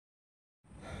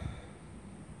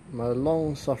my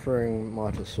long-suffering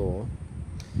Mitre saw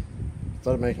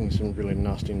started making some really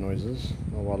nasty noises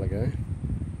a while ago.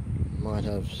 Might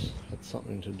have had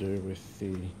something to do with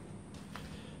the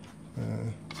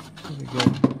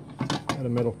had a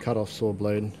metal cut-off saw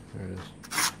blade. There it is.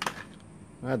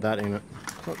 I had that in it.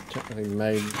 It's not technically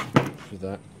made for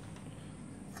that.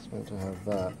 It's meant to have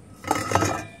that.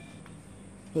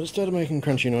 But it started making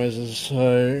crunchy noises,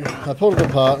 so I pulled it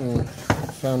apart and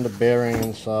found a bearing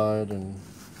inside and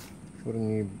put a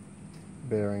new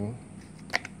bearing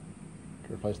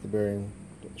to replace the bearing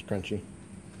that was crunchy.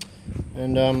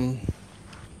 And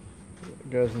it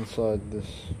goes inside this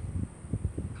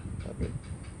bit.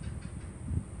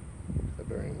 That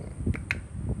bearing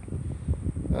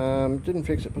there. Didn't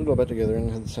fix it, put it all back together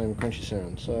and had the same crunchy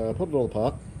sound. So I pulled it all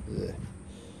apart. Ugh.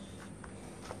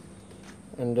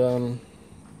 And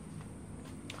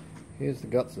here's the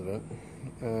guts of it,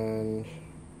 and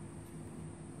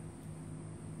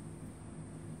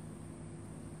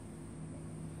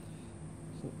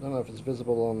I don't know if it's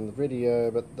visible on the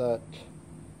video, but that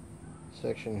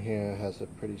section here has a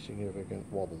pretty significant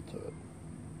wobble to it.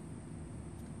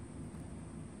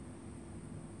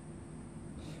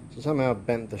 So somehow I've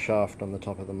bent the shaft on the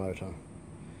top of the motor,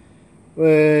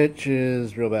 which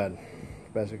is real bad.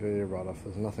 Basically a write-off.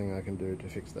 There's nothing I can do to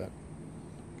fix that,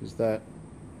 because that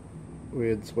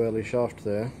weird swirly shaft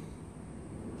there,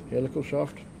 helical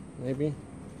shaft maybe,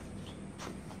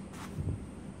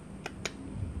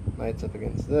 mates up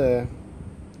against there,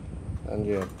 and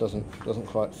yeah, it doesn't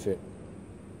quite fit.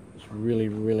 It's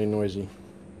really noisy.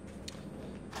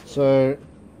 So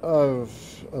I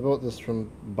bought this from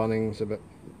Bunnings about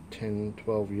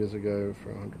 10-12 years ago for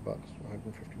 $100, $150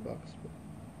 bucks. But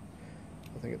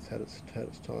I think it's had its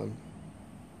time.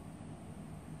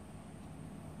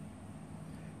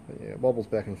 But yeah, it wobbles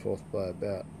back and forth by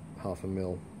about half a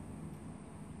mil.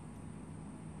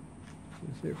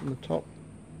 You see it from the top?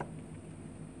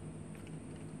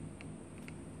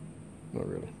 Not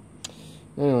really.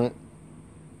 Anyway,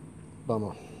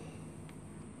 bummer.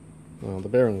 Well, the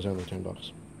bearing is only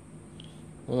 $10.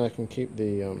 And I can keep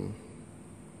the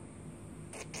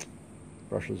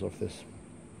brushes off this,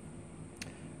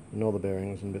 and all the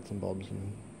bearings and bits and bobs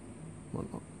and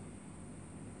whatnot.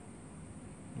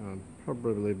 I'll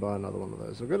probably buy another one of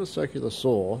those. I've got a circular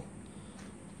saw,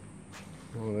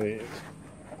 one of these.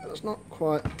 It's not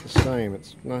quite the same.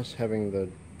 It's nice having the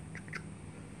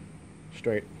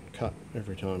straight cut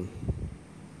every time.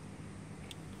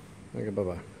 Okay, bye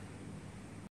bye.